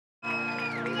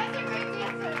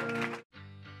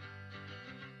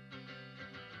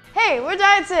Hey, we're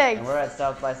Dieting! And we're at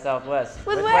South by Southwest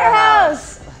with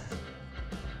Wearhaus!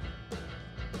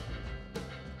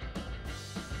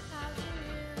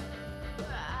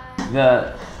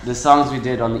 The songs we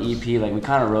did on the EP, like we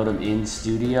kind of wrote them in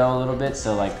studio a little bit,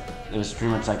 so like it was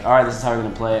pretty much like, all right, this is how we're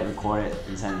gonna play it, record it,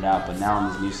 and send it out. But now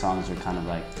on these new songs, are kind of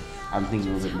like, I'm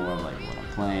thinking a little bit more of like what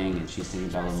I'm playing, and she's thinking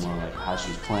about a little more like how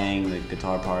she's playing the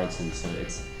guitar parts, and so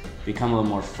it's become a little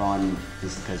more fun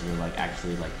just because we're like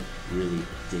actually like really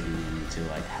digging into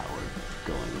like how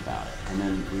we're going about it. And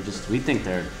then we think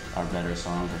they're our better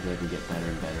songs. I feel like we get better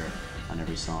and better on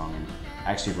every song. And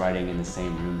actually writing in the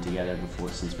same room together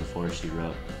since before she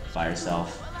wrote by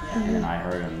herself, and then I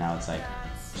heard them. Now it's like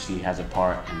she has a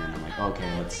part, and then I'm like,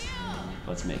 okay,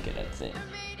 let's make it a thing.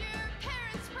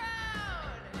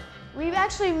 We've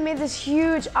actually made this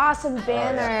huge, awesome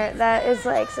banner that is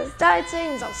like says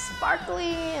Dieting. It's all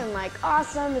sparkly and like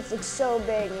awesome. It's like so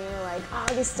big, and you're like, oh,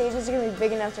 these stages are gonna be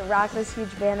big enough to rock this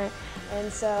huge banner,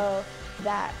 and so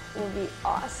that will be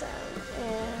awesome.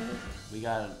 And we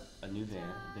got a new van,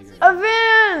 bigger van. A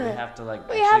van! We have to like.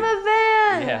 We have a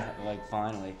van! Yeah, like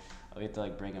finally. We have to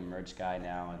like bring a merch guy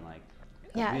now, and like,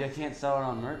 we can't sell our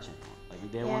own merch anymore.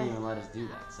 Like they won't even let us do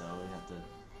that, so we have to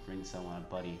bring someone, a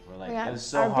buddy. We're like, it was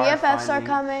so hard BFFs are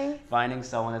coming. Finding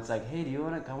someone that's like, hey, do you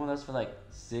want to come with us for like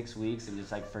 6 weeks and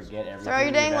just like forget everything? Throw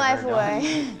your dang life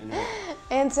away.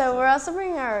 And so we're also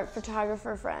bringing our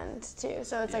photographer friend too.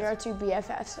 So it's like our two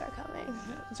BFFs are coming.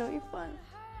 It's really fun.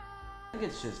 I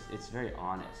think it's very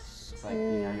honest. It's like, you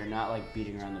know, you're not like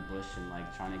beating around the bush and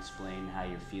like trying to explain how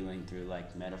you're feeling through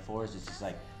like metaphors. It's just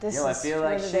like, yo, I feel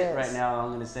like shit right now.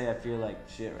 I'm gonna say I feel like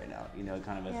shit right now. You know,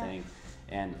 kind of a thing.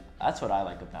 And that's what I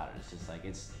like about it. It's just like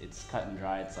it's cut and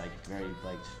dry. It's like very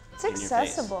like it's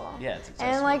accessible. Yeah, it's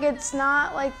accessible. And like it's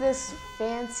not like this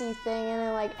fancy thing,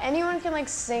 and like anyone can like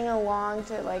sing along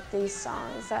to like these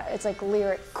songs. It's like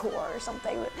lyric core or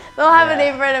something. They'll have a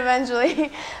name for it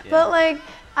eventually. But like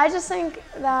I just think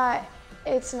that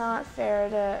it's not fair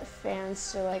to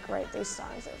fans to like write these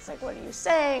songs. It's like, what are you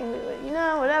saying? You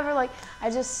know, whatever. Like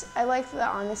I like the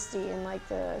honesty and like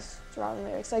the strong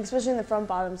lyrics. Like especially in the front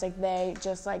bottoms, like they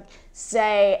just like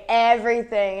say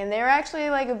everything. And they were actually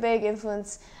like a big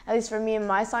influence, at least for me in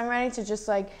my songwriting, to just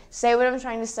like say what I'm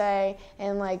trying to say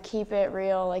and like keep it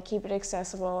real, like keep it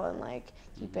accessible and like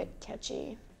keep it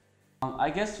catchy. I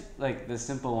guess like the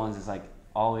simple ones is like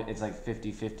it's like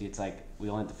 50-50. It's like we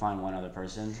only have to find one other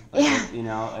person. Like, you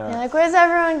know. You're like, where's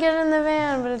everyone? Get in the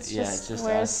van, but it's just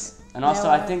us. And also,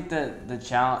 I think that the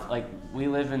challenge, like we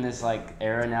live in this like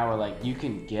era now where like you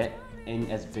can get in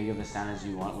as big of a sound as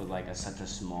you want with like such a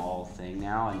small thing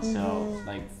now, and so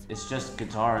like it's just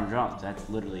guitar and drums. That's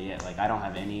literally it. Like I don't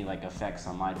have any like effects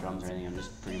on my drums or anything. I'm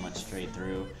just pretty much straight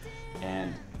through.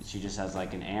 And she just has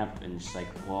like an amp, and she's like,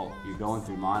 well, you're going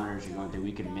through monitors,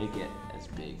 we can make it as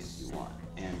big as you want.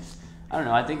 And I don't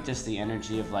know, I think just the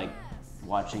energy of like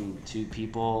watching two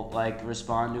people like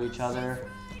respond to each other.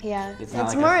 Yeah, it's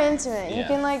like more intimate. You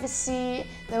can like see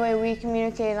the way we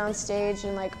communicate on stage,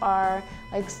 and like our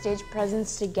like stage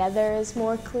presence together is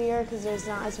more clear because there's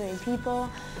not as many people,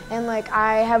 and like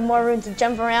I have more room to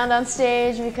jump around on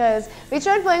stage because we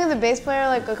tried playing with a bass player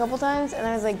like a couple times, and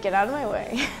I was like, get out of my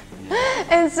way.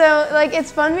 And so like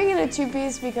it's fun being in a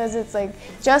two-piece because it's like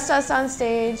just us on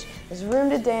stage. There's room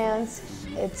to dance.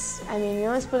 I mean, you're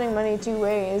only splitting money 2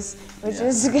 ways, which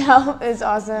is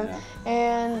awesome,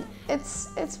 and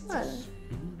it's fun.